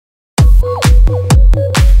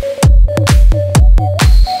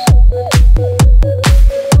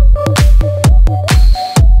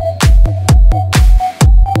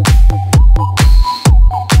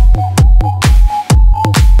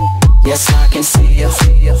can see ya.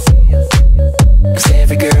 'Cause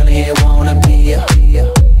every girl here wanna be ya.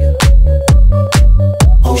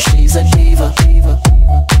 Oh, she's a diva.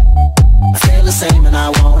 I feel the same and I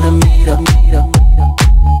wanna meet her.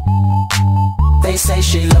 They say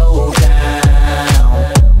she low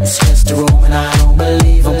down, it's just a room and I don't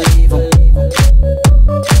believe them.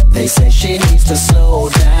 They say she needs to slow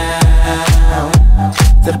down,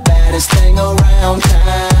 the baddest thing around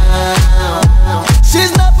town.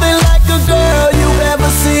 She's nothing like a girl you've ever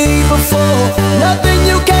seen before, nothing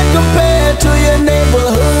you can compare to your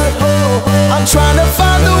neighborhood. I'm trying to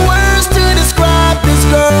find the words to describe this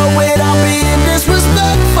girl without being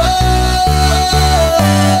disrespectful.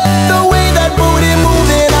 The way that booty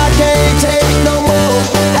moving, I can't take no more.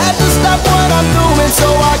 Had to stop what I'm doing so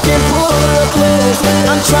I can pull her close.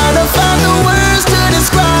 I'm trying to find the words to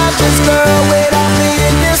describe this girl without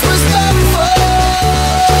being disrespectful.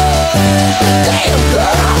 Damn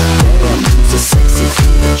girl, damn, you's a sexy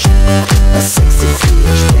bitch, a sexy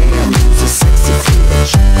bitch. Damn, you's a sexy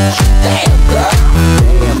bitch. Damn girl,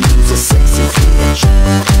 damn, you's a sexy bitch,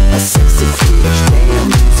 a sexy bitch. Damn,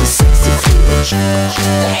 you's a sexy bitch.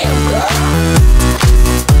 Damn girl.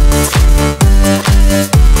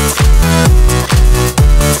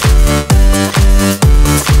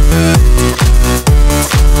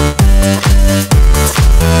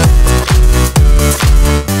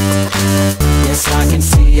 Yes, I can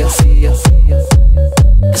see ya.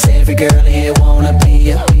 'Cause every girl here wanna be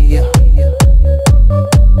ya.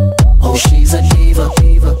 Oh, she's a diva.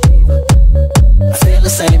 I feel the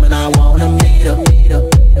same and I wanna meet her.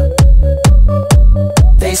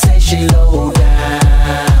 They say she low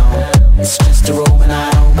down, it's just a room and I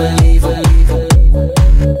don't believe her.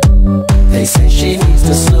 They say she needs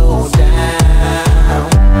to slow down,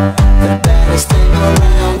 the baddest thing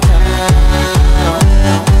around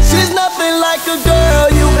town. She's nothing like a girl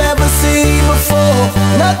you've ever seen before,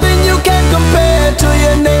 nothing you can compare to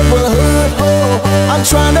your neighborhood. I'm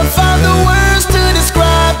trying to find the words to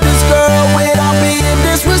describe this girl without being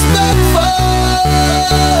disrespectful.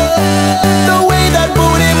 The way that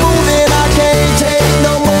booty moving, I can't take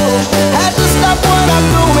no more. Had to stop what I'm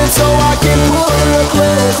doing so I can pull her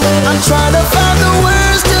close. I'm trying to find the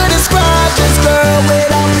words to describe this girl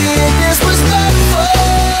without being disrespectful.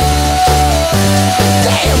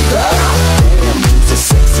 Damn girl, damn, you's a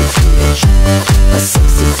sexy bitch, a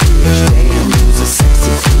sexy bitch. Damn, you's a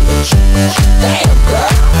sexy bitch. Damn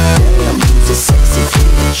girl, damn, you's a sexy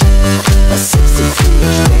bitch, a sexy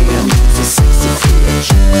bitch. Damn, you's a sexy bitch.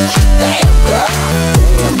 Damn girl,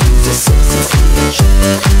 damn, you's a sexy bitch,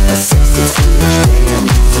 a sexy bitch. Damn,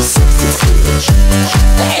 you's a sexy bitch.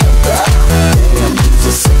 Damn girl, damn, you's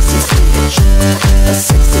a sexy bitch, a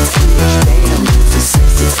sexy bitch. Damn, you's a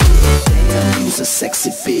sexy bitch. Damn, you's a sexy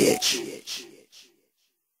bitch.